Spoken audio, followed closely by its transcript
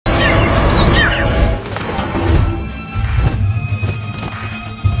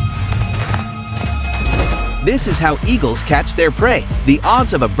This is how eagles catch their prey. The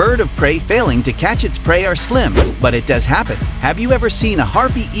odds of a bird of prey failing to catch its prey are slim, but it does happen. Have you ever seen a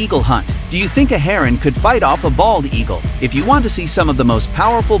harpy eagle hunt? Do you think a heron could fight off a bald eagle? If you want to see some of the most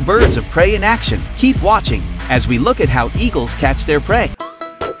powerful birds of prey in action, keep watching as we look at how eagles catch their prey.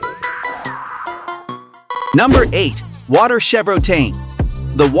 Number 8. Water chevrotain.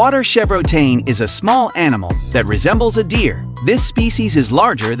 The water chevrotain is a small animal that resembles a deer. This species is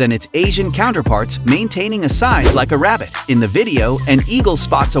larger than its Asian counterparts, maintaining a size like a rabbit. In the video, an eagle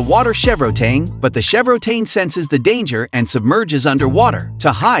spots a water chevrotain, but the chevrotain senses the danger and submerges underwater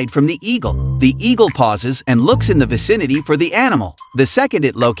to hide from the eagle. The eagle pauses and looks in the vicinity for the animal. The second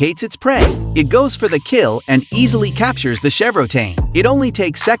it locates its prey, it goes for the kill and easily captures the chevrotain. It only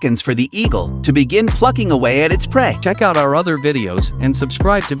takes seconds for the eagle to begin plucking away at its prey. Check out our other videos and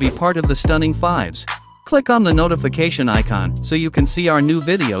subscribe to be part of the Stunning Fives. Click on the notification icon so you can see our new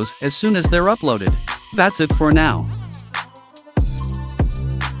videos as soon as they're uploaded. That's it for now.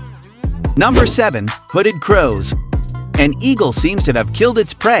 Number 7. Hooded crows. An eagle seems to have killed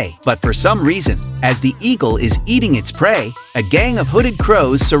its prey, but for some reason, as the eagle is eating its prey, a gang of hooded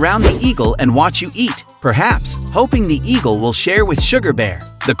crows surround the eagle and watch you eat, perhaps hoping the eagle will share with Sugar Bear.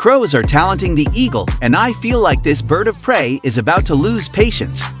 The crows are taunting the eagle, and I feel like this bird of prey is about to lose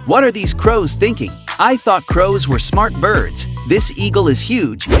patience. What are these crows thinking? I thought crows were smart birds. This eagle is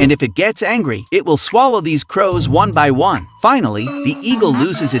huge, and if it gets angry, it will swallow these crows one by one. Finally, the eagle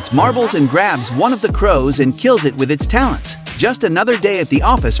loses its marbles and grabs one of the crows and kills it with its talons. Just another day at the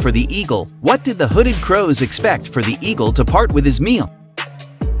office for the eagle. What did the hooded crows expect for the eagle to part with his meal?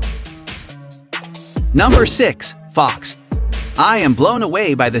 Number 6. Fox. I am blown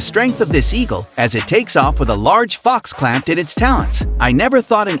away by the strength of this eagle as it takes off with a large fox clamped in its talons. I never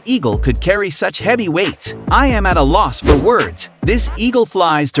thought an eagle could carry such heavy weights. I am at a loss for words. This eagle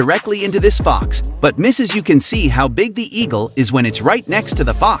flies directly into this fox, but misses. You can see how big the eagle is when it's right next to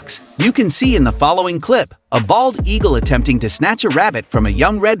the fox. You can see in the following clip a bald eagle attempting to snatch a rabbit from a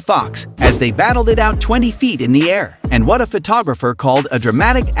young red fox as they battled it out 20 feet in the air. And what a photographer called a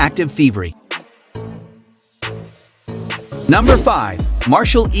dramatic act of thievery. Number 5.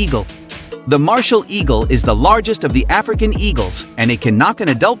 Martial eagle. The martial eagle is the largest of the African eagles, and it can knock an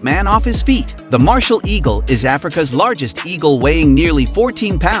adult man off his feet. The martial eagle is Africa's largest eagle, weighing nearly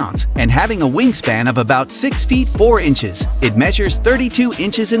 14 pounds and having a wingspan of about 6 feet 4 inches. It measures 32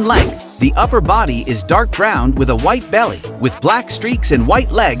 inches in length. The upper body is dark brown with a white belly, with black streaks and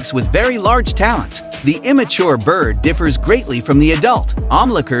white legs with very large talons. The immature bird differs greatly from the adult.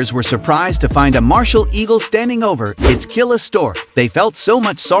 Onlookers were surprised to find a martial eagle standing over its kill a stork. They felt so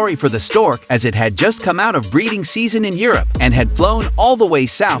much sorry for the stork as it had just come out of breeding season in Europe and had flown all the way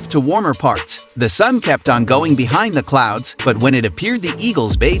south to warmer parts. The sun kept on going behind the clouds, but when it appeared, the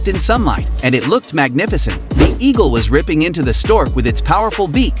eagles bathed in sunlight, and it looked magnificent. The eagle was ripping into the stork with its powerful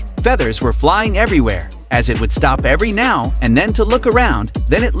beak. Feathers were flying everywhere, as it would stop every now and then to look around.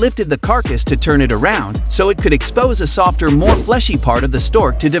 Then it lifted the carcass to turn it around so it could expose a softer, more fleshy part of the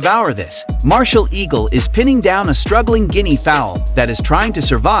stork to devour this. Martial eagle is pinning down a struggling guinea fowl that is trying to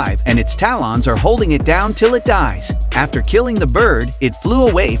survive, and its talons are holding it down till it dies. After killing the bird, it flew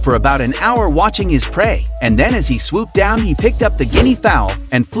away for about an hour watching his prey, and then as he swooped down, he picked up the guinea fowl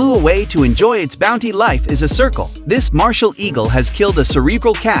and flew away to enjoy its bounty. Life is a circle. This martial eagle has killed a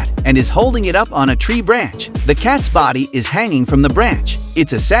cerebral cat and is holding it up on a tree branch. The cat's body is hanging from the branch.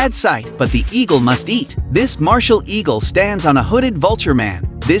 It's a sad sight, but the eagle must eat. This martial eagle stands on a hooded vulture man.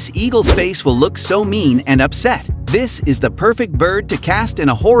 This eagle's face will look so mean and upset. This is the perfect bird to cast in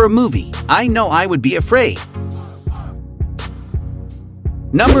a horror movie. I know I would be afraid.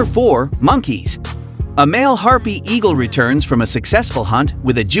 Number 4. Monkeys. A male harpy eagle returns from a successful hunt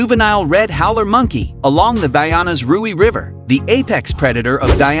with a juvenile red howler monkey along the Guyana's Rui River. The apex predator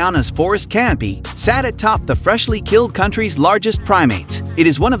of Guyana's forest canopy sat atop the freshly killed country's largest primates. It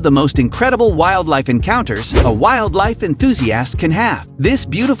is one of the most incredible wildlife encounters a wildlife enthusiast can have. This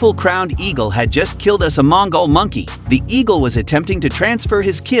beautiful crowned eagle had just killed us a Mongol monkey. The eagle was attempting to transfer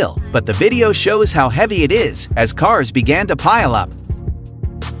his kill, but the video shows how heavy it is as cars began to pile up.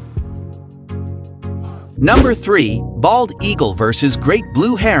 Number 3. Bald eagle versus great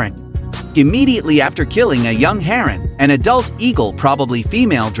blue heron. Immediately after killing a young heron, an adult eagle, probably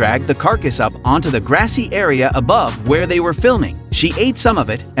female, dragged the carcass up onto the grassy area above where they were filming. She ate some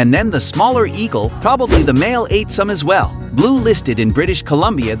of it, and then the smaller eagle, probably the male, ate some as well. Blue listed in British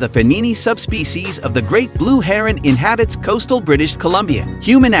Columbia. The Fanini subspecies of the great blue heron inhabits coastal British Columbia.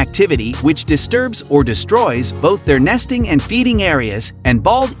 Human activity, which disturbs or destroys both their nesting and feeding areas, and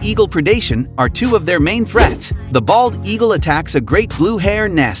bald eagle predation are two of their main threats. The bald eagle attacks a great blue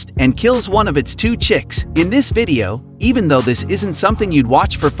heron nest and kills one of its 2 chicks. In this video, even though this isn't something you'd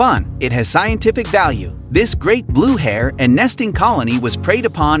watch for fun, it has scientific value. This great blue hare and nesting colony was preyed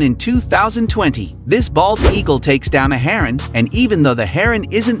upon in 2020. This bald eagle takes down a heron, and even though the heron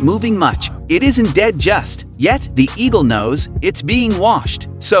isn't moving much, it isn't dead just yet. The eagle knows it's being washed,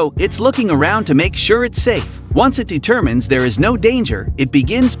 so it's looking around to make sure it's safe. Once it determines there is no danger, it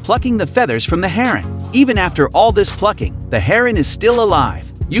begins plucking the feathers from the heron. Even after all this plucking, the heron is still alive.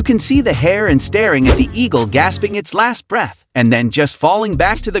 You can see the heron staring at the eagle, gasping its last breath, and then just falling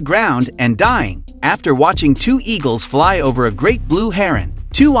back to the ground and dying. After watching 2 eagles fly over a great blue heron,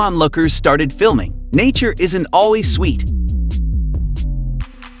 2 onlookers started filming. Nature isn't always sweet.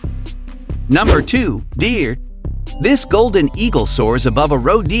 Number 2. Deer. This golden eagle soars above a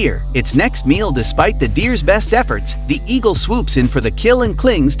roe deer, its next meal. Despite the deer's best efforts, the eagle swoops in for the kill and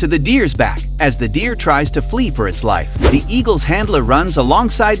clings to the deer's back as the deer tries to flee for its life. The eagle's handler runs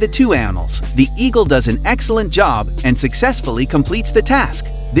alongside the 2 animals. The eagle does an excellent job and successfully completes the task.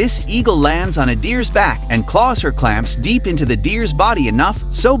 This eagle lands on a deer's back and claws her clamps deep into the deer's body, enough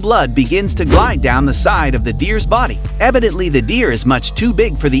so blood begins to glide down the side of the deer's body. Evidently, the deer is much too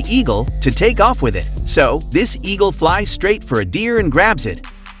big for the eagle to take off with it, so this eagle flies straight for a deer and grabs it.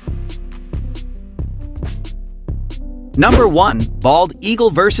 Number 1. Bald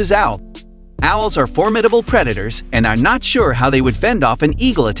eagle versus owl. Owls are formidable predators, and I'm not sure how they would fend off an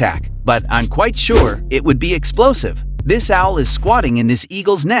eagle attack, but I'm quite sure it would be explosive. This owl is squatting in this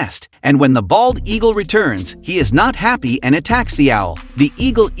eagle's nest, and when the bald eagle returns, he is not happy and attacks the owl. The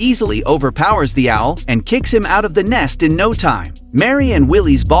eagle easily overpowers the owl and kicks him out of the nest in no time. Mary and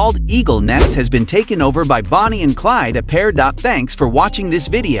Willie's bald eagle nest has been taken over by Bonnie and Clyde, a pair. Thanks for watching this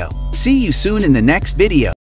video. See you soon in the next video.